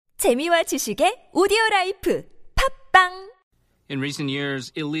재미와 지식의 오디오라이프 팝빵. In recent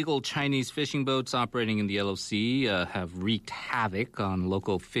years, illegal Chinese fishing boats operating in the Yellow Sea have wreaked havoc on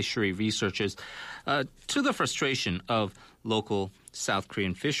local fishery researchers to the frustration of local South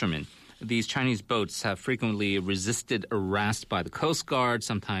Korean fishermen. These Chinese boats have frequently resisted arrest by the Coast Guard,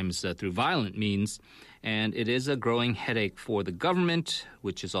 sometimes through violent means, and it is a growing headache for the government,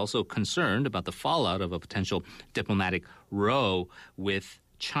 which is also concerned about the fallout of a potential diplomatic row with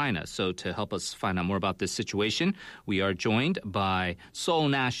China. So to help us find out more about this situation, we are joined by Seoul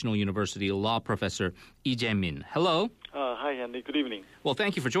National University law professor Lee Jae-min. Hello. Hi, Andy. Good evening. Well,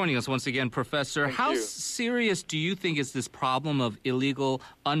 thank you for joining us once again, Professor. Thank How you. serious do you think is this problem of illegal,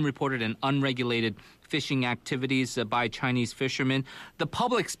 unreported, and unregulated fishing activities by Chinese fishermen? The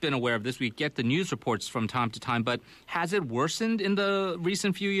public's been aware of this. We get the news reports from time to time, but has it worsened in the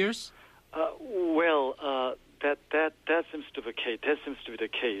recent few years? That seems to be the case. That seems to be the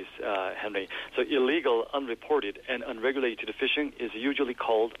case, Henry. So illegal, unreported, and unregulated fishing is usually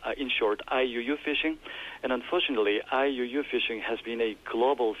called, in short, IUU fishing. And unfortunately, IUU fishing has been a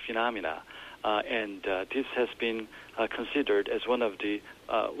global phenomena, and this has been considered as one of the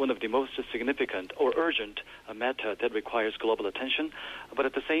most significant or urgent matter that requires global attention. But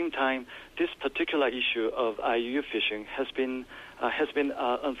at the same time, this particular issue of IUU fishing has been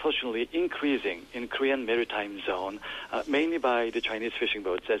unfortunately increasing in Korean maritime zone, mainly by the Chinese fishing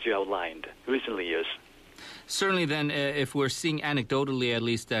boats, as you outlined, recently years. Certainly, then, if we're seeing anecdotally, at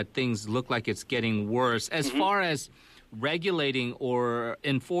least, that things look like it's getting worse. As far as regulating or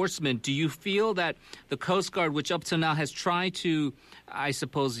enforcement, do you feel that the Coast Guard, which up to now has tried to, I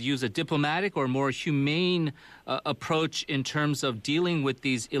suppose, use a diplomatic or more humane approach in terms of dealing with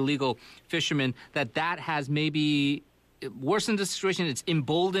these illegal fishermen, that has maybe worsened the situation? It's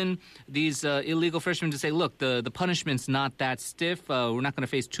emboldened these illegal fishermen to say, look, the punishment's not that stiff. We're not going to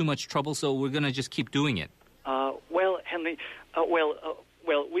face too much trouble, so we're going to just keep doing it. Well, Henry,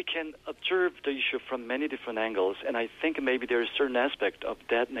 we can observe the issue from many different angles, and I think maybe there is a certain aspect of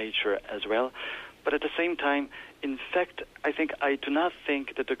that nature as well. But at the same time, in fact, I do not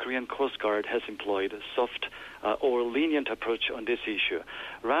think that the Korean Coast Guard has employed a soft or lenient approach on this issue.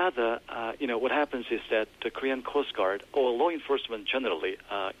 Rather, what happens is that the Korean Coast Guard or law enforcement generally,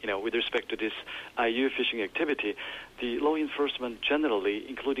 with respect to this IUU fishing activity, the law enforcement generally,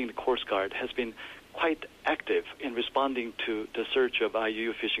 including the Coast Guard, has been quite active in responding to the search of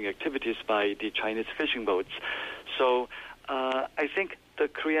IUU fishing activities by the Chinese fishing boats. So I think the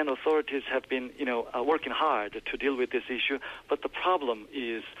Korean authorities have been, working hard to deal with this issue. But the problem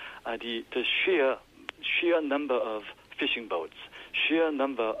is the sheer number of fishing boats, sheer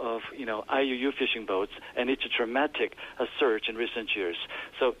number of IUU fishing boats, and its dramatic surge in recent years.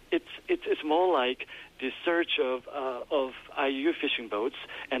 So it's more like the search of IUU fishing boats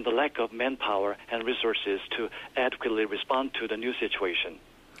and the lack of manpower and resources to adequately respond to the new situation.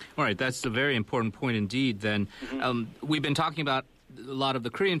 All right, that's a very important point indeed, then. We've been talking about a lot of the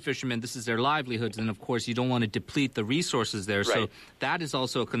Korean fishermen, this is their livelihoods, and of course you don't want to deplete the resources there, so that is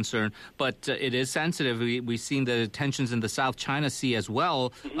also a concern. But it is sensitive. We've seen the tensions in the South China Sea as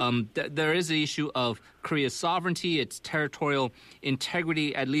well. There is the issue of Korea's sovereignty, its territorial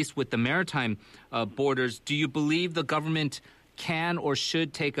integrity, at least with the maritime borders. Do you believe the government can or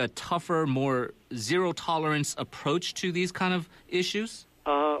should take a tougher, more zero-tolerance approach to these kind of issues?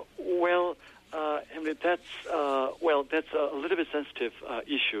 Henry, that's a little bit sensitive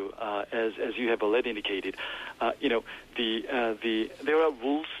issue, as you have already indicated. There are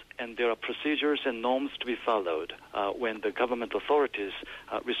rules and there are procedures and norms to be followed when the government authorities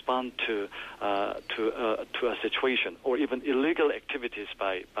respond to a situation or even illegal activities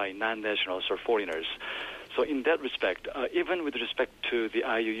by non-nationals or foreigners. So in that respect, even with respect to the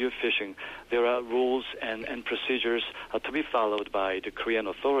IUU fishing, there are rules and procedures to be followed by the Korean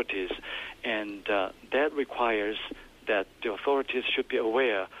authorities, and that requires that the authorities should be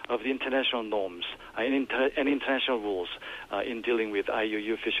aware of the international norms and international rules in dealing with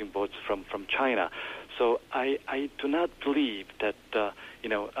IUU fishing boats from China. So I do not believe that the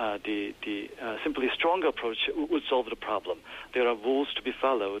simply stronger approach would solve the problem. There are rules to be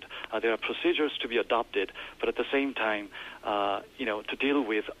followed, there are procedures to be adopted, but at the same time, to deal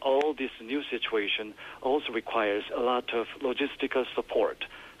with all this new situation also requires a lot of logistical support.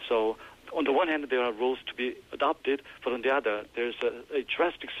 So on the one hand, there are rules to be adopted, but on the other, there's a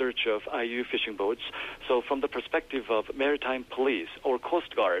drastic search of IUU fishing boats. So from the perspective of maritime police or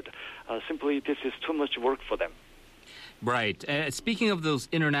Coast Guard, simply this is too much work for them. Right. Speaking of those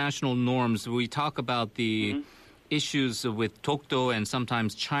international norms, we talk about the issues with Dokdo and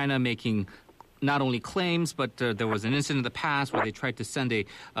sometimes China making not only claims, but there was an incident in the past where they tried to send a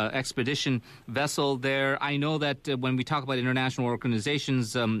expedition vessel there. I know that when we talk about international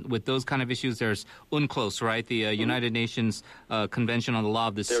organizations with those kind of issues, there's UNCLOS, right? The United Nations Convention on the Law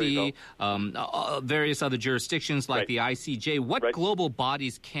of the Sea, various other jurisdictions like the ICJ. What global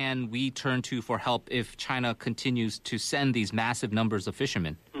bodies can we turn to for help if China continues to send these massive numbers of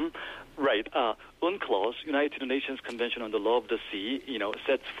fishermen? Right. UNCLOS, United Nations Convention on the Law of the Sea,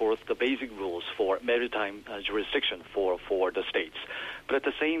 sets forth the basic rules for maritime jurisdiction for the states. But at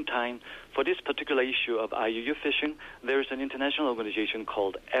the same time, for this particular issue of IUU fishing, there is an international organization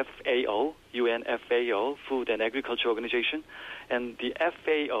called FAO, UN FAO, Food and Agriculture Organization, and the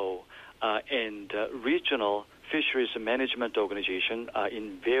FAO and regional fisheries management organization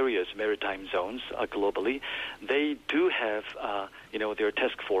in various maritime zones globally. They do have, their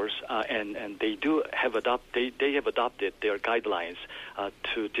task force, and they have adopted their guidelines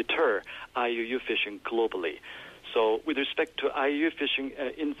to deter IUU fishing globally. So, with respect to IUU fishing,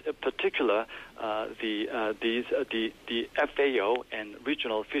 in particular, the FAO and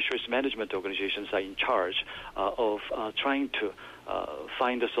regional fisheries management organizations are in charge of trying to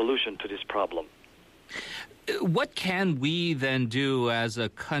find a solution to this problem. What can we then do as a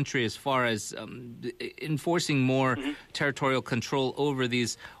country as far as enforcing more territorial control over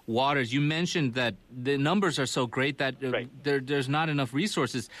these waters? You mentioned that the numbers are so great that there's not enough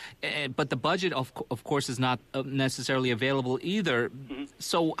resources, but the budget, of course, is not necessarily available either.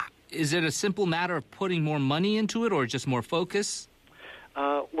 So is it a simple matter of putting more money into it or just more focus?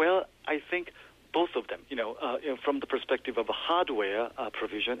 Well, I think both of them, from the perspective of a hardware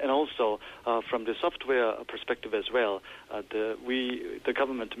provision and also from the software perspective as well, the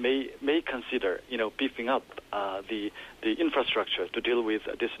government may consider, beefing up the infrastructure to deal with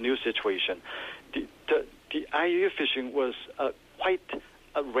this new situation. The IUU fishing was quite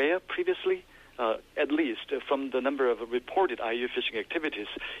rare previously. At least from the number of reported IUU fishing activities.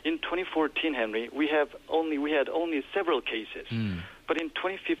 In 2014, Henry, we had only several cases. But in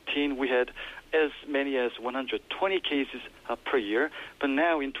 2015, we had as many as 120 cases per year. But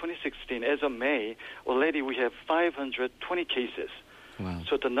now in 2016, as of May, already we have 520 cases. Wow.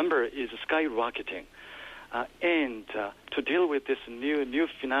 So the number is skyrocketing. And to deal with this new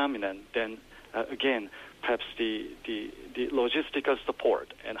phenomenon, then again, perhaps the logistical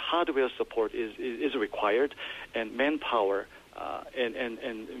support and hardware support is required, and manpower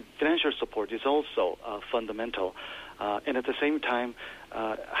and financial support is also fundamental. And at the same time,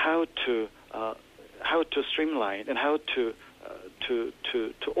 how to streamline and how to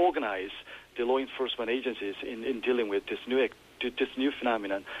organize the law enforcement agencies in dealing with this new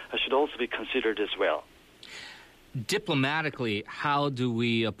phenomenon should also be considered as well. Diplomatically, how do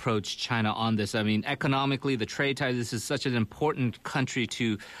we approach China on this? I mean, economically, the trade ties, this is such an important country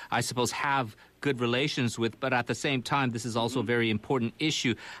to, I suppose, have good relations with, but at the same time, this is also a very important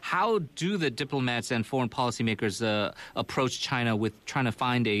issue. How do the diplomats and foreign policymakers approach China with trying to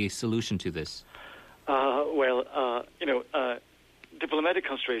find a solution to this? Diplomatic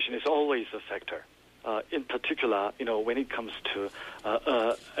consideration is always a factor. In particular, when it comes to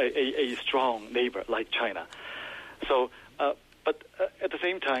a strong neighbor like China. So, but at the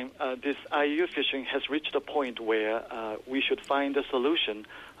same time, this IUU fishing has reached a point where we should find a solution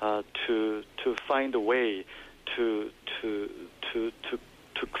to find a way to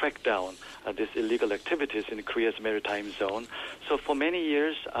crack down these illegal activities in Korea's maritime zone. So, for many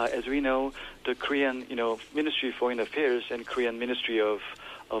years, as we know, the Korean Ministry of Foreign Affairs and Korean Ministry of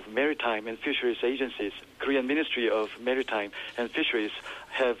Maritime and Fisheries agencies, Korean Ministry of Maritime and Fisheries,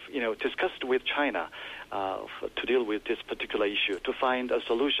 have discussed with China to deal with this particular issue, to find a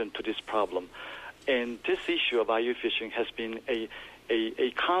solution to this problem. And this issue of IUU fishing has been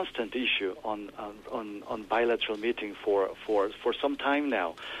a constant issue on bilateral meeting for some time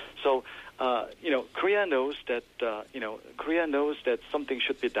now. So Korea knows that something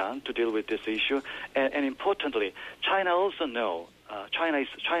should be done to deal with this issue, and importantly, China also knows.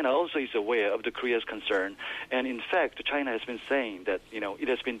 China also is aware of the Korea's concern, and in fact, China has been saying that it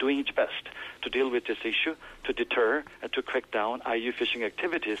has been doing its best to deal with this issue, to deter and to crack down IUU fishing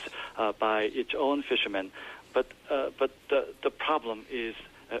activities by its own fishermen. But the problem is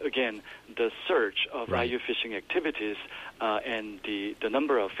again the surge of IUU fishing activities and the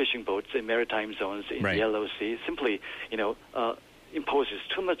number of fishing boats in maritime zones in the Yellow Sea simply imposes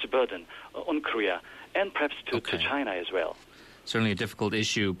too much burden on Korea and perhaps to China as well. Certainly a difficult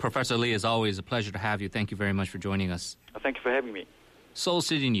issue. Professor Lee, as always, a pleasure to have you. Thank you very much for joining us. Thank you for having me. Seoul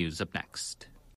City News up next.